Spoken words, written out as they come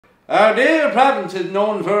Our dear province is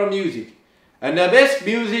known for music, and the best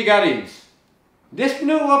music at is. This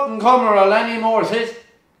new up-and-comer Alanis Morissette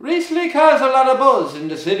recently caused a lot of buzz in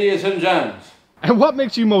the city of St. John's. And what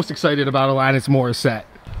makes you most excited about Alanis Morissette?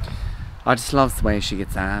 I just love the way she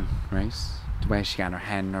gets on, right? The way she got her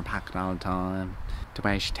head in her pocket all the time. The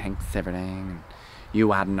way she thinks everything. And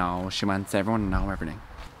you hadn't know, she wants everyone to know everything.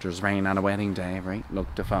 There's rain on a wedding day, right?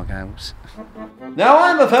 Look the fuck out. Now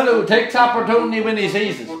I'm a fellow who takes opportunity when he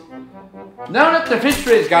sees it. Now that the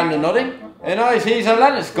fishery's gone to nothing, and I sees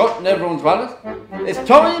Alanis gutting everyone's wallet, it's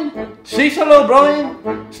time Cecil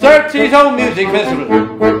O'Brien starts his own music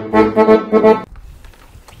festival.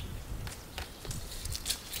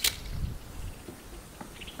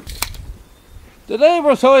 Today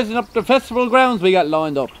we're sizing up the festival grounds we got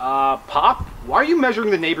lined up. Pop? Why are you measuring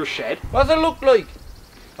the neighbor's shed? What's it look like?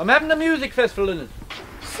 I'm having a music festival in it.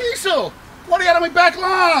 Cecil! What are you on my back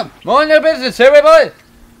lawn? Mind your business, Harry boy.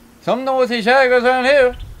 Some nosy shaggers around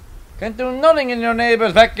here can't do nothing in your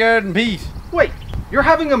neighbour's backyard in peace. Wait, you're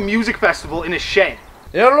having a music festival in a shed?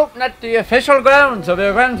 You're looking at the official grounds of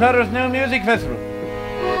your grandfather's new music festival.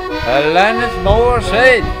 Alanis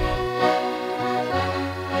Morissette.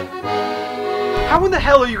 How in the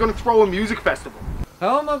hell are you going to throw a music festival?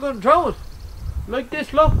 How am I going to throw it? Like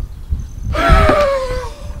this, look.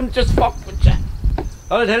 I'm just fuck with you.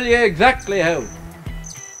 I'll tell you exactly how.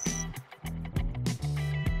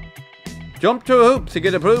 Jump through hoops to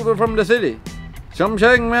get approval from the city. Some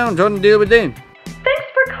shagging around trying to deal with them.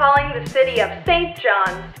 Thanks for calling the city of St.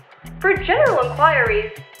 John's. For general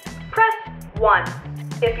inquiries, press 1.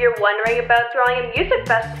 If you're wondering about throwing a music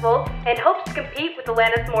festival and hopes to compete with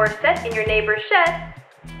Alanis Morissette in your neighbor's shed,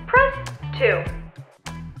 press 2.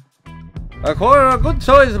 Acquire a good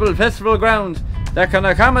sizable festival ground that can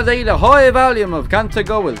accommodate a high volume of concert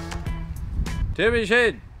goers. TV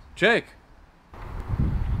shed, check.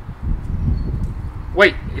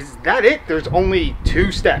 Wait, is that it? There's only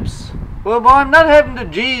 2 steps. Well, boy, I'm not having the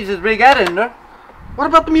G's as we get in there. What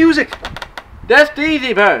about the music? That's the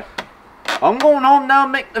easy part. I'm going home now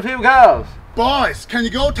and making a few calls. Boys, can you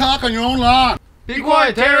go talk on your own lawn? Be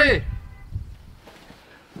quiet, Terry.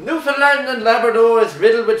 Newfoundland and Labrador is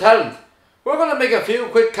riddled with talent. We're going to make a few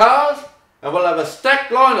quick calls and we'll have a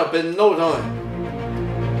stacked lineup in no time.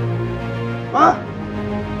 What?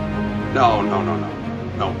 No.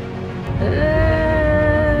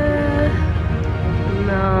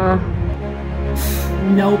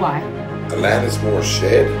 No, why? Alanis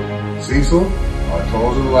Morissette. Cecil, I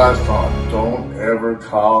told you the last time, don't ever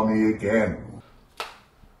call me again.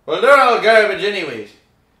 Well, they're all garbage anyways.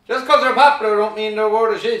 Just because they're popular don't mean they're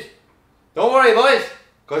worth of shit. Don't worry, boys,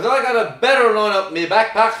 because I got a better lineup in my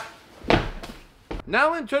backpack.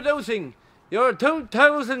 Now introducing your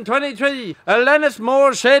 2023 Alanis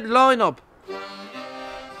Morissette lineup.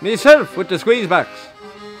 Myself with the squeezebacks.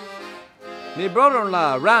 Me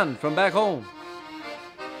brother-in-law, Rand, from back home.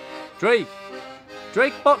 Drake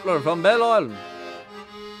Butler from Bell Island.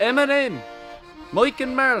 Eminem, Mike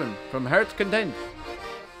and Marlon from Heart's Content.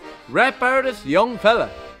 Rap artist Young Fella.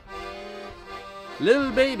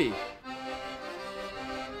 Lil Baby.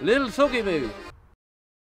 Lil Sucky Moo.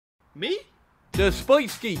 Me? The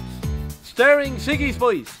Spice Geeks, starring Siggy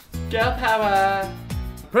Spice. Girl power.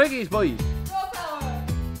 Preggy Spice. Girl power.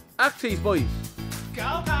 Axie Spice.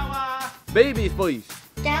 Girl power. Baby Spice.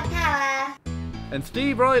 Girl power. And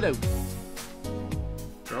Steve Rideout.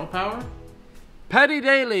 Girl power. Paddy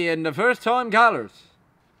Daly and the First Time Callers.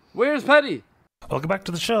 Where's Paddy? Welcome back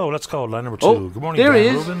to the show. Let's go. Line number 2. Oh, Good morning, there he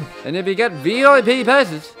Dan is. Rubin. And if you get VIP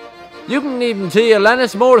passes, you can even see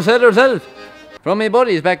Alanis Morissette herself from my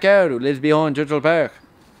buddy's backyard who lives behind Churchill Park.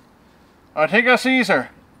 I think I sees her.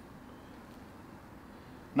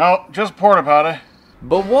 No, just porta potty.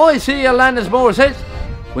 But why see Alanis Morissette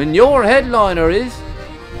when your headliner is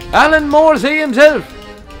Alan Morrissey himself?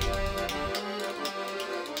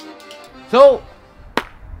 So,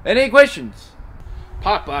 any questions?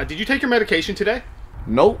 Pop, did you take your medication today?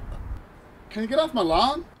 Nope. Can you get off my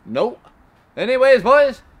lawn? Nope. Anyways,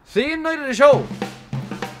 boys, see you night of the show.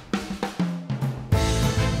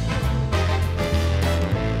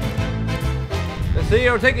 Let's see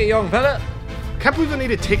your ticket, young fella. Can't believe I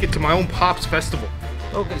need a ticket to my own Pop's festival.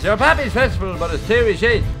 Look, it's your pappy's festival, but it's Terry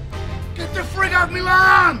shade. Get the frig off me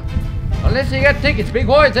lawn! Unless you get tickets, be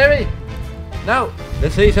quiet, Terry. Now,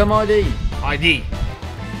 let's see some ID. ID.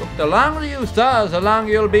 Look, the longer you stars, the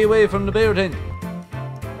longer you'll be away from the beer tent.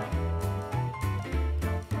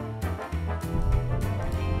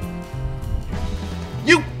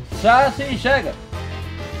 You sassy shagger.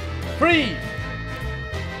 Freeze.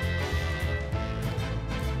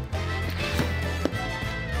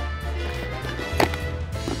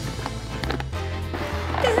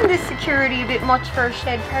 is security a bit much for a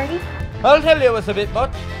shed party? I'll tell you what's a bit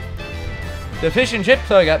much. The fish and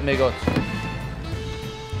chips I got in my guts.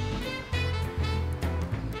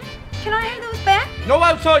 Can I have those back? No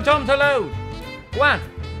outside Tom's allowed. Go on.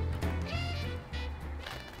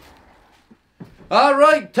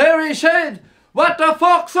 Alright, Terry Shed, what the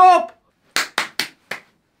fuck's up?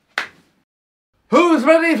 Who's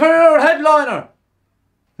ready for your headliner?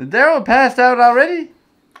 Did Daryl passed out already?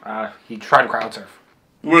 He tried to crowd surf.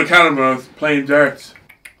 Would have counted when I was playing darts.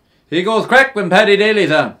 He goes crack when Paddy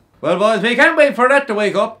Daly's on. Well boys, we can't wait for that to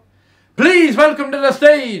wake up. Please welcome to the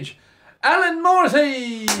stage, Alanis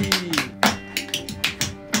Morissette!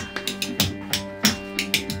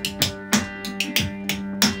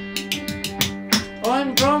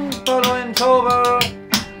 I'm drunk but I'm sober,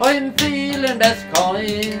 I'm feeling best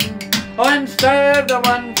kind. I'm starved of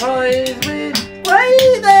one prize with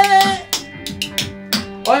gravy.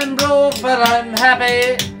 I'm broke but I'm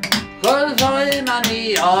happy, cause I'm on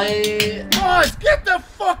the eye. Boys, get the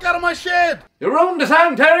fuck out of my shed! You ruined the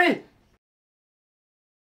song, Terry!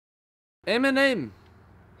 Eminem,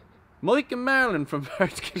 Mike and Marlon from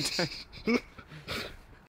Birds Kentucky.